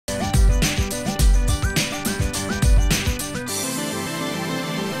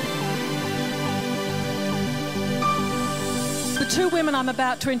two women I'm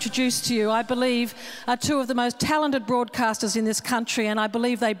about to introduce to you, I believe, are two of the most talented broadcasters in this country, and I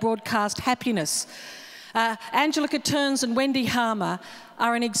believe they broadcast happiness. Angela Catterns and Wendy Harmer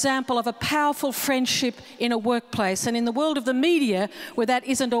are an example of a powerful friendship in a workplace and in the world of the media where that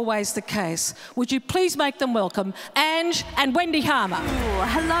isn't always the case. Would you please make them welcome Ange and Wendy Harmer. Ooh,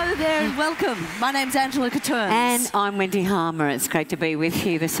 hello there and welcome. My name's Angela Catterns. And I'm Wendy Harmer. It's great to be with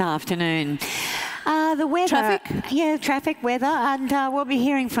you this afternoon. The weather. Traffic? Yeah, traffic, weather, and we'll be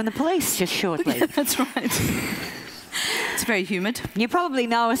hearing from the police just shortly. Yeah, that's right. It's very humid. You probably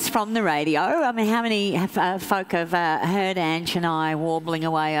know us from the radio. I mean, how many folk have heard Ange and I warbling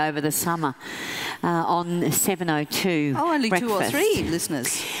away over the summer on 702 Oh, only breakfast. 2 or 3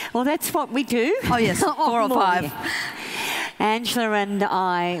 listeners. Well, that's what we do. Oh, yes, 4 or 5. Angela and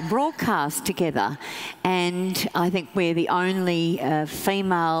I broadcast together, and I think we're the only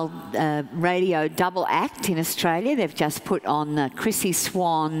female radio double act in Australia. They've just put on Chrissy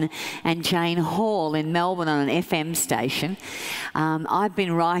Swan and Jane Hall in Melbourne on an FM station. I've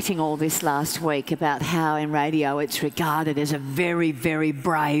been writing all this last week about how in radio it's regarded as a very, very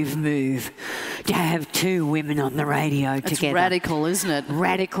brave move to have 2 women on the radio together. It's radical, isn't it?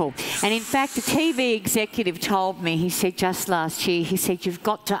 Radical. And in fact, a TV executive told me, he said just last year, he said, you've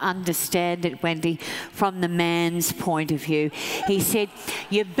got to understand it, Wendy, from the man's point of view. He said,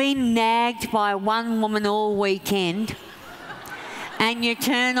 you've been nagged by one woman all weekend and you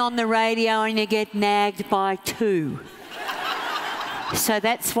turn on the radio and you get nagged by 2. So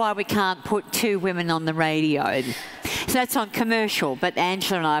that's why we can't put 2 women on the radio. So that's on commercial, but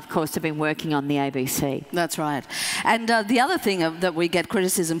Angela and I, of course, have been working on the ABC. That's right. And the other thing that we get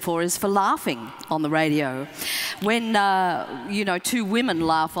criticism for is for laughing on the radio. When, you know, 2 women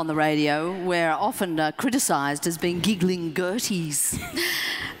laugh on the radio, we're often criticised as being giggling Gerties,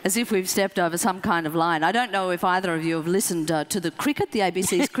 as if we've stepped over some kind of line. I don't know if either of you have listened to the cricket, the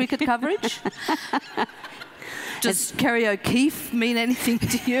ABC's cricket coverage. Does Kerry O'Keefe mean anything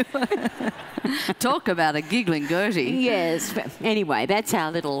to you? Talk about a giggling Gertie. Yes. But anyway, that's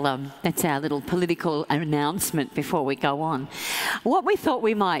our little political announcement before we go on. What we thought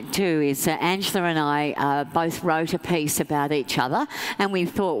we might do is Angela and I both wrote a piece about each other, and we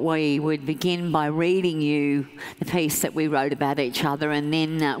thought we would begin by reading you the piece that we wrote about each other, and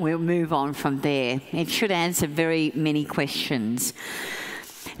then we'll move on from there. It should answer very many questions.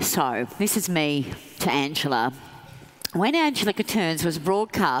 So this is me to Angela. When Angela Catterns was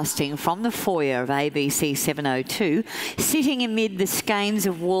broadcasting from the foyer of ABC 702, sitting amid the skeins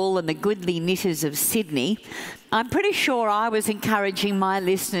of wool and the goodly knitters of Sydney, I'm pretty sure I was encouraging my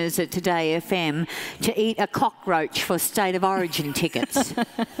listeners at Today FM to eat a cockroach for State of Origin tickets.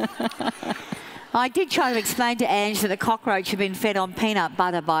 I did try to explain to Ange that the cockroach had been fed on peanut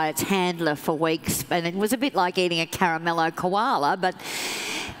butter by its handler for weeks, and it was a bit like eating a caramello koala, but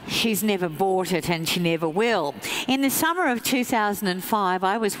she's never bought it and she never will. In the summer of 2005,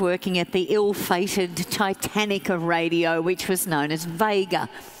 I was working at the ill-fated Titanic of radio, which was known as Vega.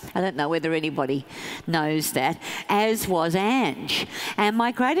 I don't know whether anybody knows that, as was Ange. And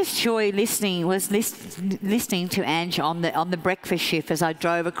my greatest joy listening was listening to Ange on the breakfast shift as I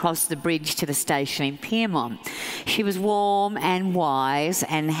drove across the bridge to the station in Pyrmont. She was warm and wise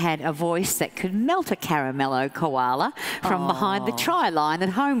and had a voice that could melt a caramello koala from behind the try line at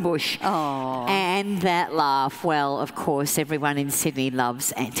Homebush. Aww. And that laugh, well, of course, everyone in Sydney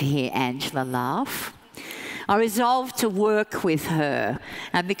loves to hear Angela laugh. I resolved to work with her,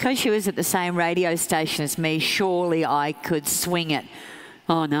 and because she was at the same radio station as me, surely I could swing it.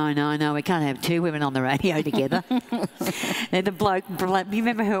 Oh, no, we can't have 2 women on the radio together. The bloke, you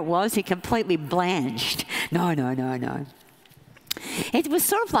remember who it was? He completely blanched. No. It was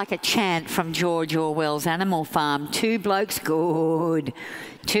sort of like a chant from George Orwell's Animal Farm. 2 blokes, good.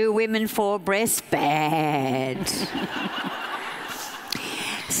 2 women, 4 breasts, bad.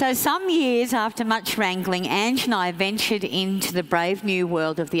 So some years after much wrangling, Ange and I ventured into the brave new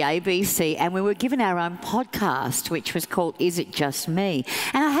world of the ABC, and we were given our own podcast, which was called Is It Just Me?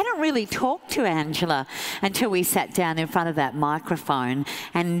 And I hadn't really talked to Angela until we sat down in front of that microphone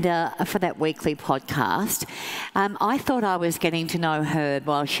and for that weekly podcast. I thought I was getting to know her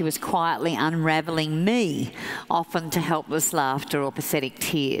while she was quietly unravelling me, often to helpless laughter or pathetic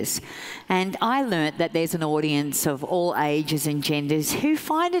tears. And I learnt that there's an audience of all ages and genders who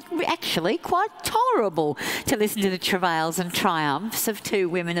find it actually quite tolerable to listen to the travails and triumphs of 2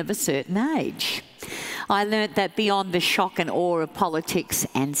 women of a certain age. I learnt that beyond the shock and awe of politics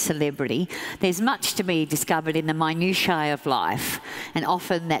and celebrity, there's much to be discovered in the minutiae of life, and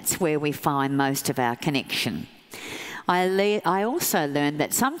often that's where we find most of our connection. I also learned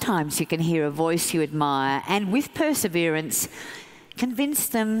that sometimes you can hear a voice you admire and with perseverance convince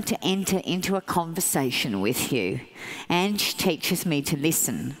them to enter into a conversation with you. Ange teaches me to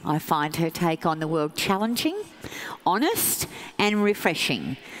listen. I find her take on the world challenging, honest and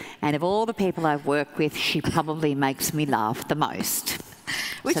refreshing. And of all the people I've worked with, she probably makes me laugh the most.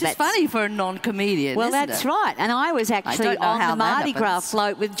 Which is funny for a non-comedian, well, isn't that's it? right. And I was actually on the Mardi Gras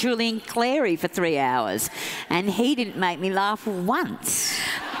float with Julian Clary for 3 hours, and he didn't make me laugh once.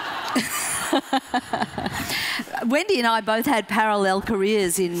 Wendy and I both had parallel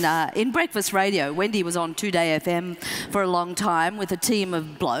careers in breakfast radio. Wendy was on 2Day FM for a long time with a team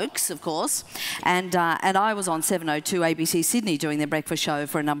of blokes, of course, and I was on 702 ABC Sydney doing their breakfast show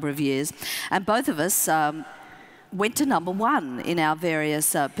for a number of years. And both of us went to #1 in our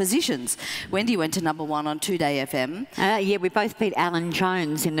various positions. Wendy went to #1 on 2Day FM. Yeah, we both beat Alan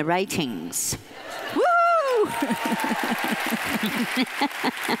Jones in the ratings. Woo!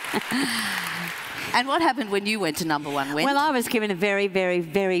 And what happened when you went to #1, Wendy? Well, I was given a very, very,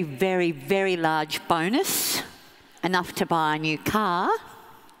 very, very, very large bonus, enough to buy a new car.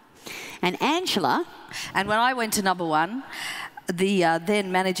 And Angela... And when I went to #1, the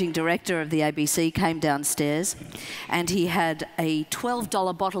then managing director of the ABC came downstairs and he had a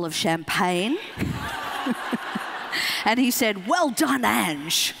 $12 bottle of champagne. And he said, "Well done,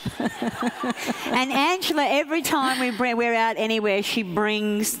 Ange." And Angela, every time we're out anywhere, she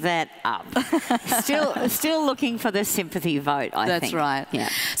brings that up. Still looking for the sympathy vote, I think. That's right. Yeah.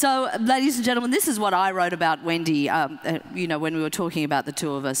 So, ladies and gentlemen, this is what I wrote about Wendy, you know, when we were talking about the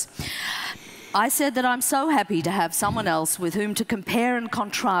two of us. I said that I'm so happy to have someone else with whom to compare and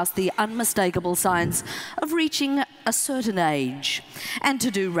contrast the unmistakable signs of reaching a certain age and to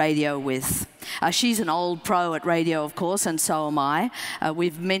do radio with. She's an old pro at radio, of course, and so am I.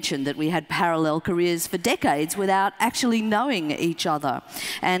 We've mentioned that we had parallel careers for decades without actually knowing each other.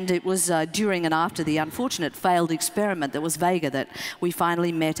 And it was during and after the unfortunate failed experiment that was Vega that we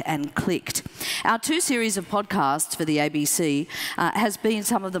finally met and clicked. Our 2 series of podcasts for the ABC has been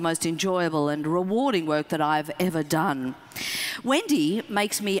some of the most enjoyable and rewarding work that I've ever done. Wendy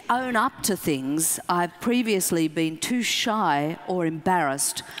makes me own up to things I've previously been too shy or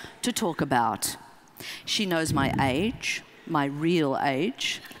embarrassed to talk about. She knows my age, my real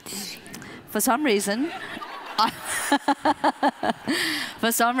age. For some reason, I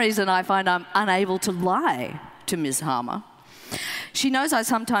find I'm unable to lie to Ms. Harmer. She knows I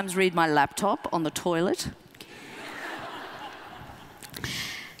sometimes read my laptop on the toilet.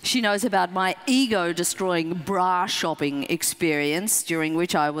 She knows about my ego-destroying bra shopping experience, during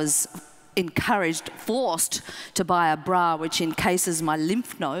which I was forced to buy a bra which encases my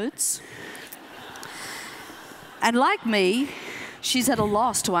lymph nodes. And like me, she's at a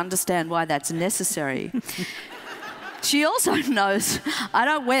loss to understand why that's necessary. She also knows I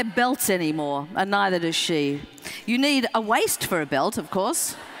don't wear belts anymore, and neither does she. You need a waist for a belt, of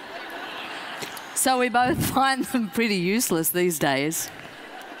course. So we both find them pretty useless these days.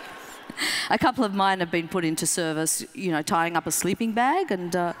 A couple of mine have been put into service, you know, tying up a sleeping bag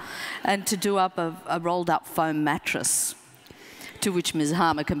and to do up a rolled-up foam mattress, to which Ms.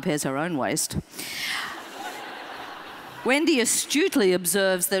 Harmer compares her own waist. Wendy astutely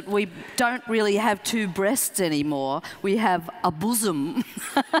observes that we don't really have 2 breasts anymore. We have a bosom.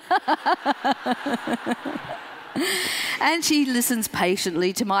 And she listens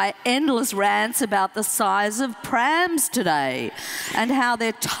patiently to my endless rants about the size of prams today and how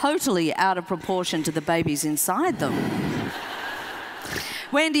they're totally out of proportion to the babies inside them.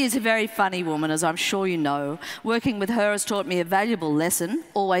 Wendy is a very funny woman, as I'm sure you know. Working with her has taught me a valuable lesson.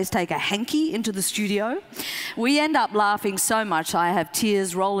 Always take a hanky into the studio. We end up laughing so much I have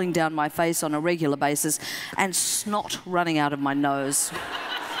tears rolling down my face on a regular basis and snot running out of my nose.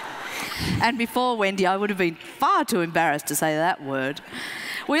 And before Wendy, I would have been far too embarrassed to say that word.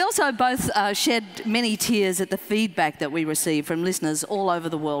 We also both shed many tears at the feedback that we receive from listeners all over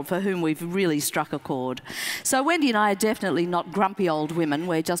the world for whom we've really struck a chord. So Wendy and I are definitely not grumpy old women.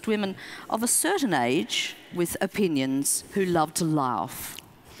 We're just women of a certain age with opinions who love to laugh.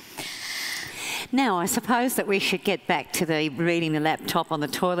 Now, I suppose that we should get back to the reading the laptop on the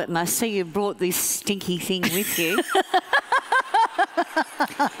toilet, and I see you brought this stinky thing with you.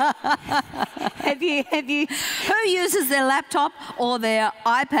 Have you? Who uses their laptop or their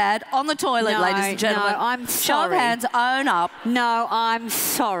iPad on the toilet, ladies and gentlemen? No, I'm sorry. Show of hands, own up. No, I'm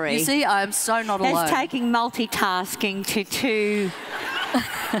sorry. You see, I am so not alone. That's taking multitasking to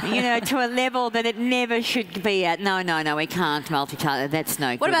you know, to a level that it never should be at. No, we can't multitask. That's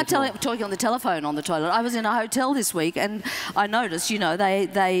no good. What about talking on the telephone on the toilet? I was in a hotel this week and I noticed, you know,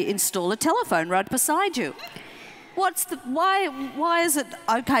 they install a telephone right beside you. Why is it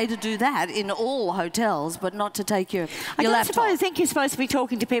okay to do that in all hotels, but not to take your laptop? I think you're supposed to be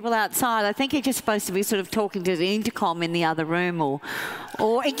talking to people outside. I think you're just supposed to be sort of talking to the intercom in the other room, or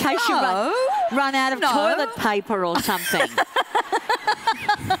in case you run out of toilet paper or something.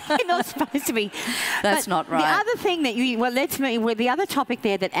 You're not supposed to be. That's not right. The other thing that the other topic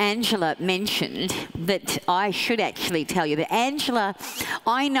there that Angela mentioned that I should actually tell you that Angela,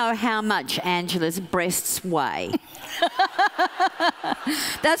 I know how much Angela's breasts weigh.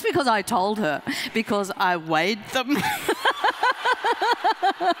 That's because I told her, because I weighed them.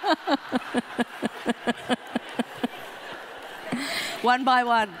 One by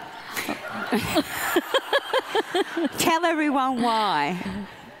one. Tell everyone why.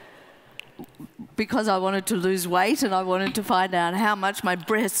 Because I wanted to lose weight and I wanted to find out how much my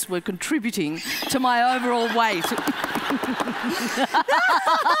breasts were contributing to my overall weight. This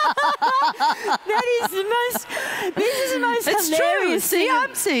is the most it's hilarious true. thing. See,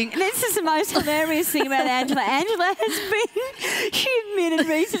 I'm seeing. This is the most hilarious thing about Angela. Angela has been, she admitted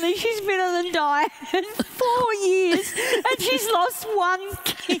recently she's been on a diet for 4 years and she's lost 1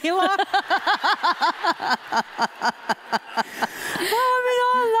 kilo.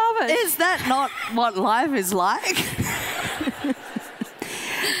 I love it. Is that not what life is like?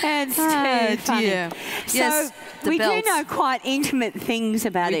 It's too funny. Dear. So yes, we belts. do know quite intimate things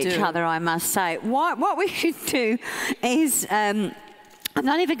about each other, I must say. What we should do is... I'm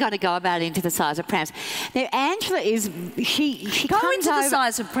not even going to go about into the size of prams. Now, Angela is... She Go comes into over, the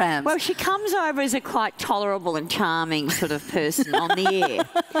size of prams. Well, she comes over as a quite tolerable and charming sort of person on the air.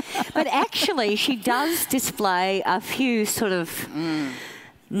 But actually, she does display a few sort of...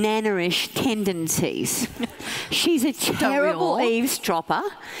 nannerish tendencies. She's a terrible eavesdropper.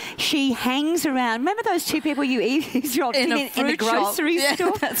 She hangs around. Remember those two people you eavesdropped in the grocery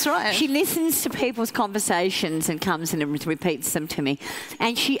store? That's right. She listens to people's conversations and comes in and repeats them to me.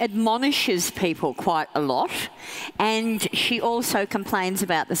 And she admonishes people quite a lot. And she also complains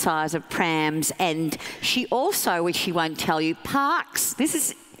about the size of prams. And she also, which she won't tell you, parks. This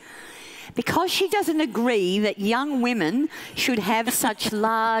is... Because she doesn't agree that young women should have such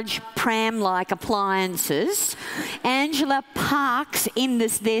large pram-like appliances, Angela parks in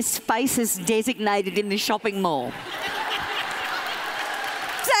their spaces designated in the shopping mall.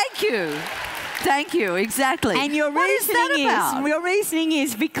 Thank you. Thank you, exactly. And your reasoning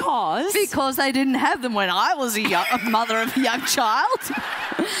is because... Because they didn't have them when I was a mother of a young child.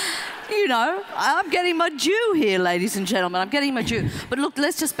 You know, I'm getting my due here, ladies and gentlemen. I'm getting my due. But look,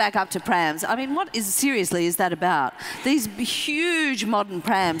 let's just back up to prams. I mean, seriously is that about? These huge modern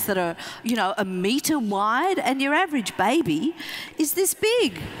prams that are, you know, 1 metre wide, and your average baby is this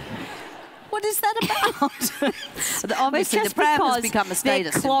big. What is that about? Obviously, the pram has become a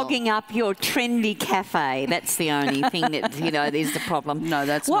status they're clogging symbol. up your trendy cafe. That's the only thing that, you know, is the problem. No,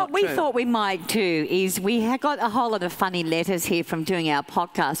 that's what not true. What we thought we might do is we have got a whole lot of funny letters here from doing our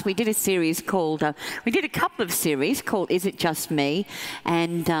podcast. We did a series called, we did a couple of series called Is It Just Me?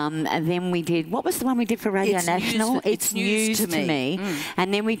 And then we did, what was the one we did for Radio National? It's News to Me.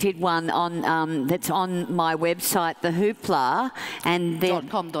 And then we did one on that's on my website, The Hoopla, and then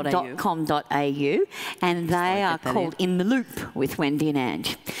 .com.au. And they are called In the Loop with Wendy and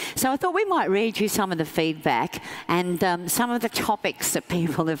Ange. So I thought we might read you some of the feedback and some of the topics that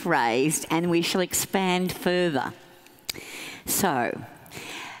people have raised, and we shall expand further. So,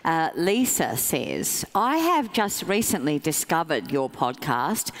 Lisa says, I have just recently discovered your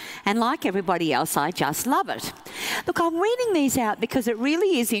podcast, and like everybody else, I just love it. Look, I'm reading these out because it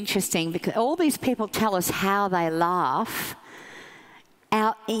really is interesting, because all these people tell us how they laugh,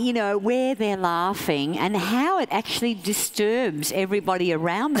 out, you know, where they're laughing and how it actually disturbs everybody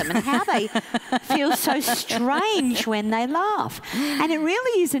around them and how they feel so strange when they laugh. And it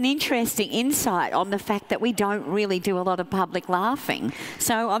really is an interesting insight on the fact that we don't really do a lot of public laughing.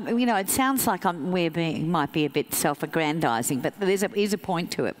 So, you know, it sounds like might be a bit self-aggrandising, but there is a point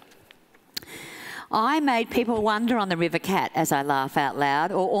to it. I made people wonder on the River Cat as I laugh out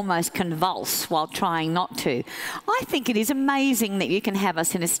loud or almost convulse while trying not to. I think it is amazing that you can have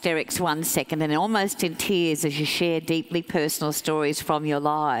us in hysterics 1 second and almost in tears as you share deeply personal stories from your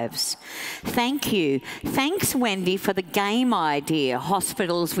lives. Thank you. Thanks, Wendy, for the game idea,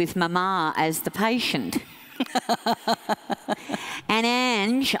 Hospitals with Mama as the patient. And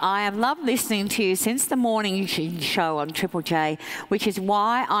Ange, I have loved listening to you since the morning show on Triple J, which is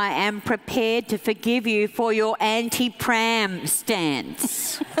why I am prepared to forgive you for your anti-pram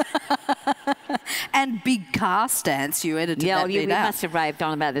stance. And big car stance, you edited that bit out. We must have raved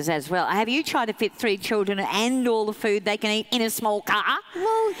on about this as well. Have you tried to fit 3 children and all the food they can eat in a small car?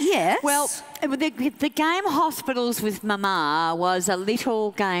 Well, yes. Well, The game Hospitals with Mama was a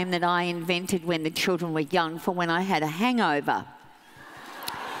little game that I invented when the children were young for when I had a hangover.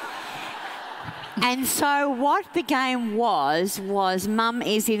 And so what the game was Mum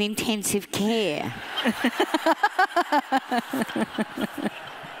is in intensive care.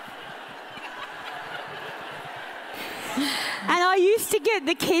 And I used to get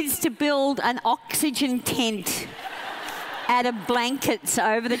the kids to build an oxygen tent out of blankets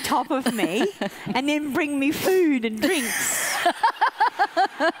over the top of me and then bring me food and drinks.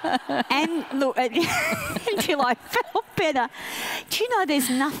 And look, until I felt better. Do you know there's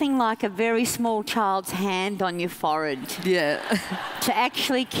nothing like a very small child's hand on your forehead? Yeah. To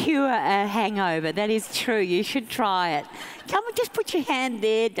actually cure a hangover. That is true. You should try it. Come on, just put your hand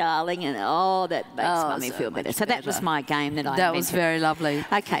there, darling, and that makes Mummy feel better. So that was my game that I invented. That was very lovely.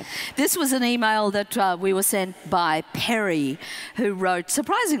 Okay. This was an email that we were sent by Perry, who wrote,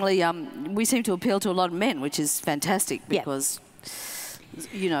 surprisingly, we seem to appeal to a lot of men, which is fantastic because,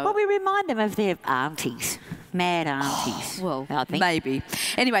 you know... Well, we remind them of their aunties. Mad aunties. Well, I think. maybe.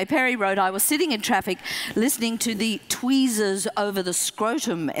 Anyway, Perry wrote, I was sitting in traffic listening to the tweezers over the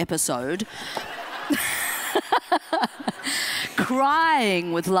scrotum episode,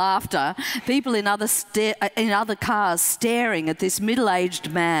 crying with laughter, people in other cars staring at this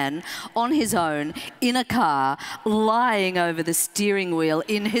middle-aged man on his own in a car, lying over the steering wheel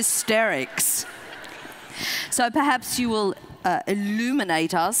in hysterics. So perhaps you will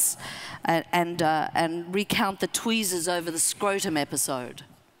illuminate us and recount the tweezers over the scrotum episode.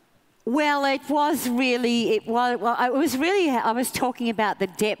 Well, I was talking about the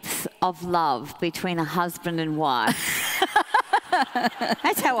depth of love between a husband and wife.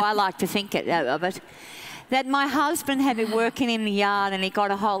 That's how I like to think of it. That my husband had been working in the yard and he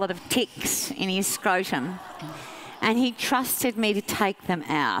got a whole lot of ticks in his scrotum. And he trusted me to take them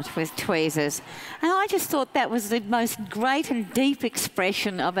out with tweezers. And I just thought that was the most great and deep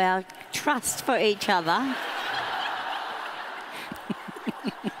expression of our trust for each other.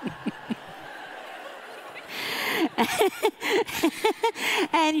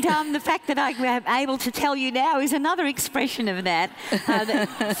 And the fact that I'm able to tell you now is another expression of that.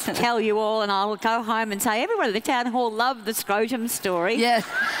 Tell you all, and I'll go home and say, everyone at the town hall loved the scrotum story. Yeah.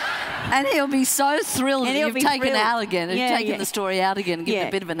 And he'll be so thrilled that you've taken out again. You've taken the story out again and given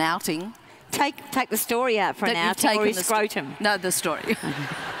a bit of an outing. Take the story out for an outing or his scrotum. No, the story.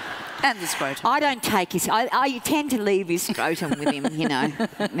 And the scrotum. I don't take his... I tend to leave his scrotum with him, you know,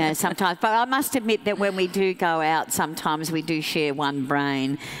 sometimes. But I must admit that when we do go out, sometimes we do share one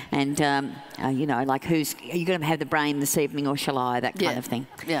brain. And, you know, like are you going to have the brain this evening or shall I? That kind of thing.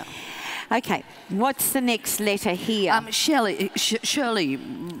 Yeah. Okay, what's the next letter here? Shirley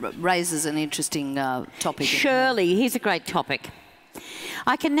raises an interesting topic. Shirley, here's a great topic.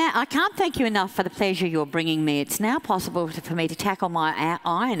 I can't thank you enough for the pleasure you're bringing me. It's now possible for me to tackle my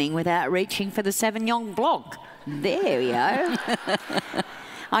ironing without reaching for the Sauvignon Blanc. There we go.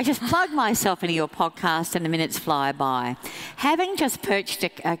 I just plug myself into your podcast and the minutes fly by. Having just purchased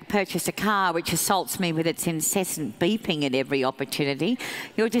a car which assaults me with its incessant beeping at every opportunity,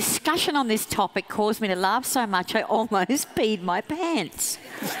 your discussion on this topic caused me to laugh so much I almost peed my pants.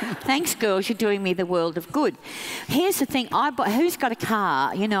 Thanks, girls, you're doing me the world of good. Here's the thing, who's got a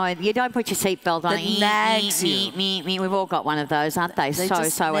car? You know, you don't put your seatbelt on. That nags you. We've all got one of those, aren't they? They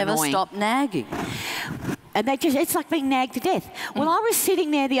just never stop nagging. And it's like being nagged to death. Well, I was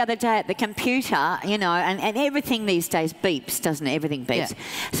sitting there the other day at the computer, you know, and everything these days beeps, doesn't it? Everything beeps. Yeah.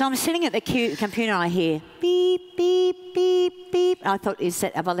 So I'm sitting at the computer and I hear beep, beep, beep, beep. And I thought,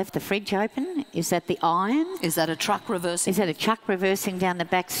 have I left the fridge open? Is that the iron? Is that a truck reversing? Is that a truck reversing down the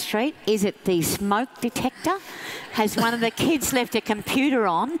back street? Is it the smoke detector? Has one of the kids left a computer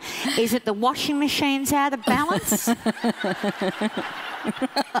on? Is it the washing machine's out of balance?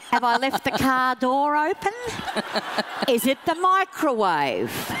 Have I left the car door open? Is it the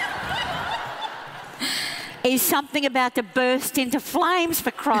microwave? Is something about to burst into flames,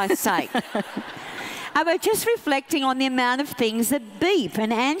 for Christ's sake? I was just reflecting on the amount of things that beep.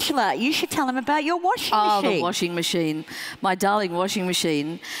 And Angela, you should tell them about your washing machine. Oh, the washing machine. My darling washing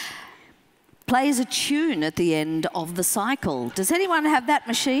machine plays a tune at the end of the cycle. Does anyone have that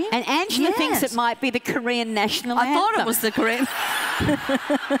machine? And Angela thinks it might be the Korean national anthem. I thought it was the Korean.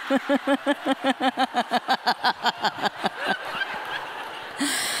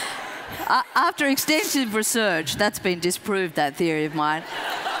 After extensive research, that's been disproved, that theory of mine.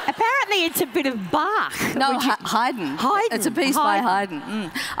 Apparently it's a bit of Bach. No, Haydn. Haydn. It's a piece by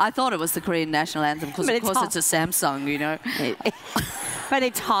Haydn. I thought it was the Korean national anthem because, of course, it's a Samsung, you know. But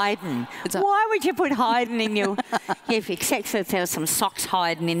it's hiding. Why would you put hiding in your... except that there was some socks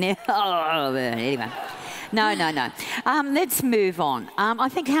hiding in there. Oh, anyway. No. Let's move on. I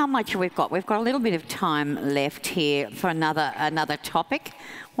think how much we've got? We've got a little bit of time left here for another topic.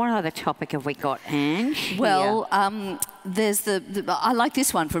 What other topic have we got, Ange? Well, there's I like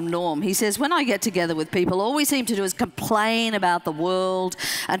this one from Norm. He says, when I get together with people, all we seem to do is complain about the world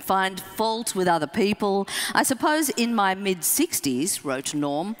and find fault with other people. I suppose in my mid-60s, wrote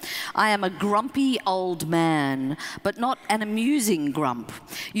Norm, I am a grumpy old man, but not an amusing grump.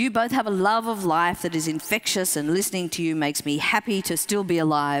 You both have a love of life that is infectious, and listening to you makes me happy to still be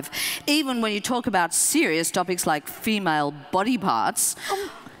alive, even when you talk about serious topics like female body parts.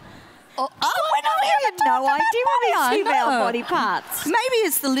 We're not having no idea what we female body parts. Maybe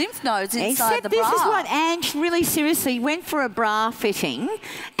it's the lymph nodes inside the bra. This is what Ange really seriously went for a bra fitting,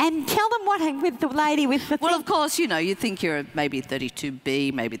 and tell them what with the lady with the Well, of course, you know, you think you're maybe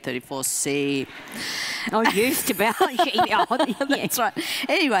 32B, maybe 34C. Oh, used to be. That's right.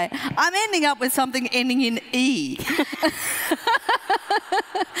 Anyway, I'm ending up with something ending in E.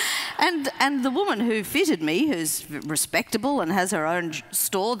 And the woman who fitted me, who's respectable and has her own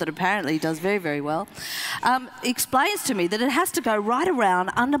store that apparently does very, very well, explains to me that it has to go right around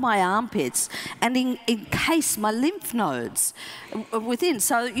under my armpits and encase my lymph nodes within.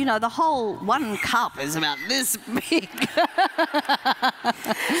 So, you know, the whole one cup is about this big. And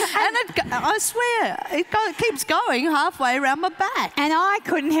I swear, it keeps going halfway around my back. And I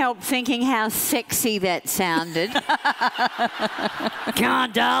couldn't help thinking how sexy that sounded. Come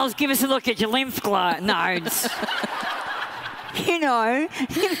on, dolls, give us a look at your lymph nodes. You know,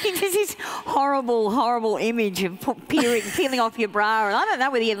 there's this horrible image of peeling off your bra, and I don't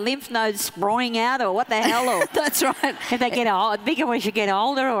know whether your lymph nodes sprawling out or what the hell. Or that's right. If they get bigger as you get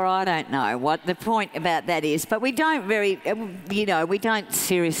older, or I don't know what the point about that is. But we don't we don't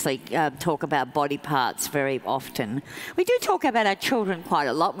seriously talk about body parts very often. We do talk about our children quite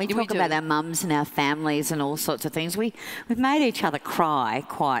a lot. We talk about our mums and our families and all sorts of things. We've made each other cry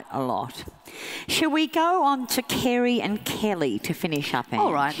quite a lot. Shall we go on to Kerry and Kelly to finish up, Ange?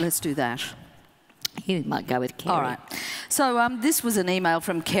 All right, let's do that. You might go with Kerry. All right. So this was an email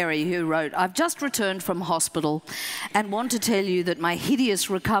from Kerry who wrote, I've just returned from hospital and want to tell you that my hideous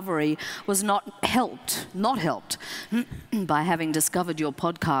recovery was not helped by having discovered your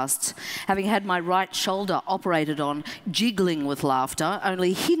podcasts. Having had my right shoulder operated on, jiggling with laughter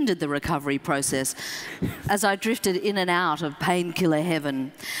only hindered the recovery process as I drifted in and out of painkiller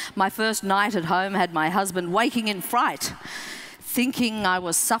heaven. My first night at home had my husband waking in fright, thinking I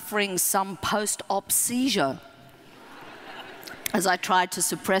was suffering some post-op seizure as I tried to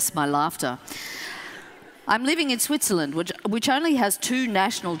suppress my laughter. I'm living in Switzerland, which only has 2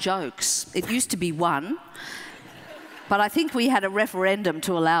 national jokes. It used to be 1, but I think we had a referendum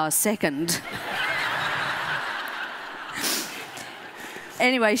to allow a second.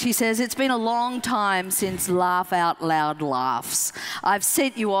 Anyway, she says, it's been a long time since laugh out loud laughs. I've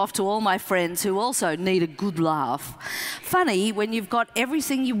sent you off to all my friends who also need a good laugh. Funny, when you've got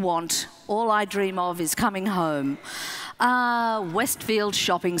everything you want, all I dream of is coming home. Westfield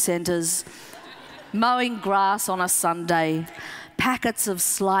shopping centres, mowing grass on a Sunday, packets of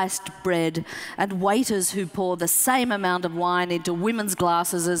sliced bread, and waiters who pour the same amount of wine into women's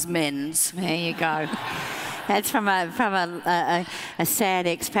glasses as men's. There you go. That's from a sad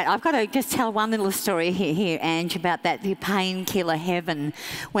expat. I've got to just tell one little story here, Ange, about that painkiller heaven.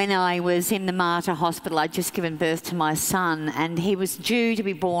 When I was in the Mater Hospital, I'd just given birth to my son, and he was due to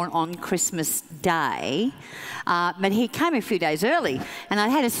be born on Christmas Day. But he came a few days early, and I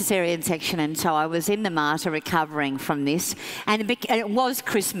had a caesarean section, and so I was in the Mater recovering from this, and it was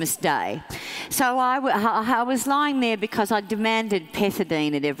Christmas Day. So I was lying there because I demanded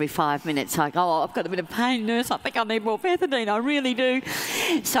pethidine at every 5 minutes. Like, oh, I've got a bit of pain, nurse, I think I need more pethidine, I really do.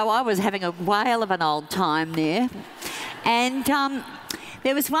 So I was having a whale of an old time there. And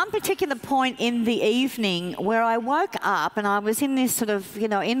there was one particular point in the evening where I woke up and I was in this sort of,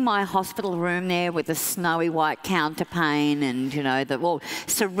 in my hospital room there with the snowy white counterpane and,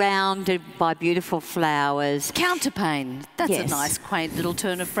 surrounded by beautiful flowers. Counterpane. That's a nice, quaint little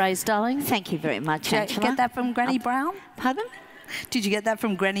turn of phrase, darling. Thank you very much, Angela. Did you get that from Granny Brown? Pardon? Did you get that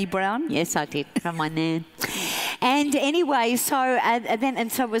from Granny Brown? Yes, I did, from my nan. And anyway, so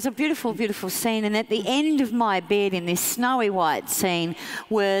it was a beautiful, beautiful scene. And at the end of my bed in this snowy white scene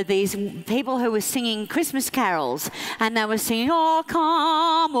were these people who were singing Christmas carols. And they were singing, "Oh,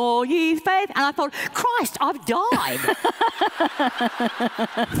 come, all ye faith." And I thought, Christ, I've died.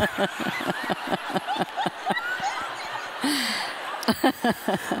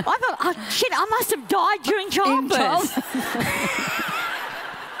 I thought, oh, shit, I must have died during childbirth.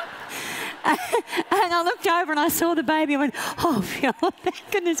 And I looked over and I saw the baby and went, oh,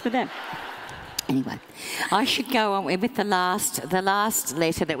 thank goodness for that. Anyway, I should go on with the last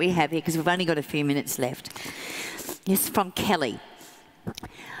letter that we have here because we've only got a few minutes left. It's from Kelly.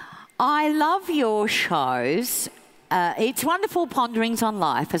 I love your shows. It's wonderful ponderings on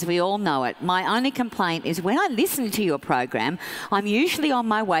life, as we all know it. My only complaint is when I listen to your program, I'm usually on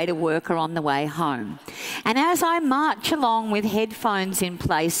my way to work or on the way home. And as I march along with headphones in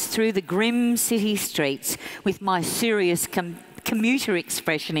place through the grim city streets with my serious commuter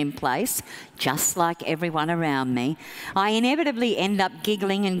expression in place, just like everyone around me, I inevitably end up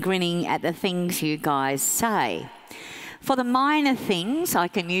giggling and grinning at the things you guys say. For the minor things, I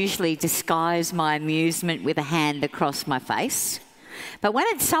can usually disguise my amusement with a hand across my face. But when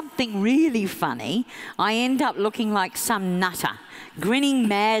it's something really funny, I end up looking like some nutter, grinning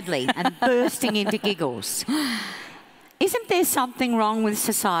madly and bursting into giggles. Isn't there something wrong with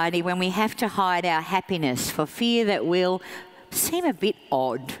society when we have to hide our happiness for fear that we'll seem a bit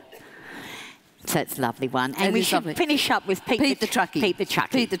odd? So that's a lovely one. And we should finish up with Pete the Truckie. Pete the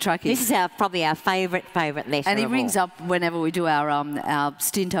Truckie. Pete the Truckie. This is probably our favourite letter. And he rings up whenever we do our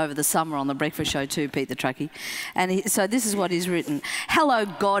stint over the summer on the breakfast show too, Pete the Truckie. And so this is what he's written. Hello,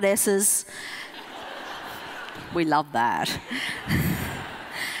 goddesses. We love that.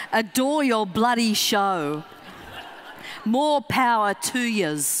 Adore your bloody show. More power to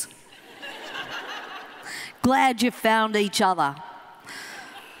yous. Glad you found each other.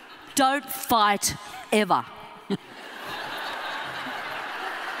 Don't fight ever.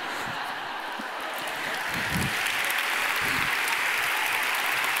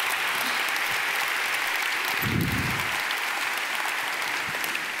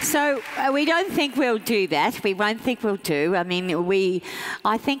 So we don't think we'll do that. We won't think we'll do. I mean,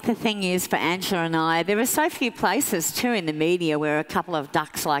 I think the thing is for Angela and I, there are so few places too in the media where a couple of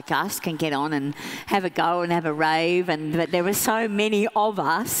ducks like us can get on and have a go and have a rave, but there are so many of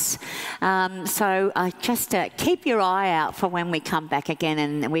us. So just keep your eye out for when we come back again,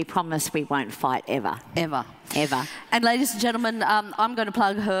 and we promise we won't fight ever. Ever. Ever. And ladies and gentlemen, I'm going to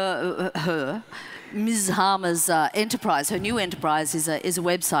plug her Ms. Harmer's enterprise. Her new enterprise is a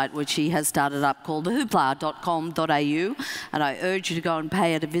website which she has started up called thehoopla.com.au, and I urge you to go and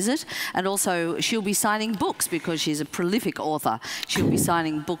pay it a visit. And also, she'll be signing books because she's a prolific author. She'll be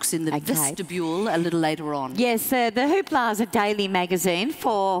signing books in the vestibule a little later on. Yes, the Hoopla is a daily magazine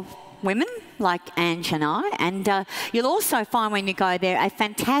for women like Ange and I, and you'll also find when you go there a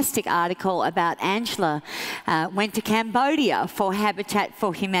fantastic article about Angela went to Cambodia for Habitat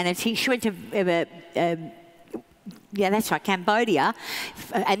for Humanity. She went to yeah, that's right, Cambodia,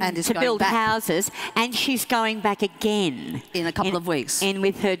 and to build houses, and she's going back again in a couple of weeks,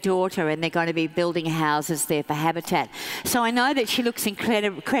 with her daughter, and they're going to be building houses there for Habitat. So I know that she looks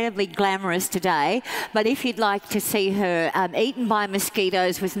incredibly glamorous today, but if you'd like to see her eaten by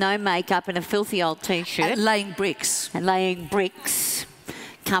mosquitoes with no makeup and a filthy old t-shirt, and laying bricks,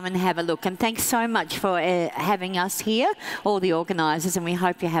 come and have a look. And thanks so much for having us here, all the organisers, and we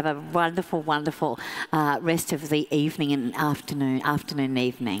hope you have a wonderful, wonderful rest of the evening and afternoon,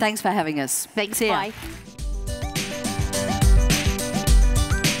 evening. Thanks for having us. Thanks. Bye.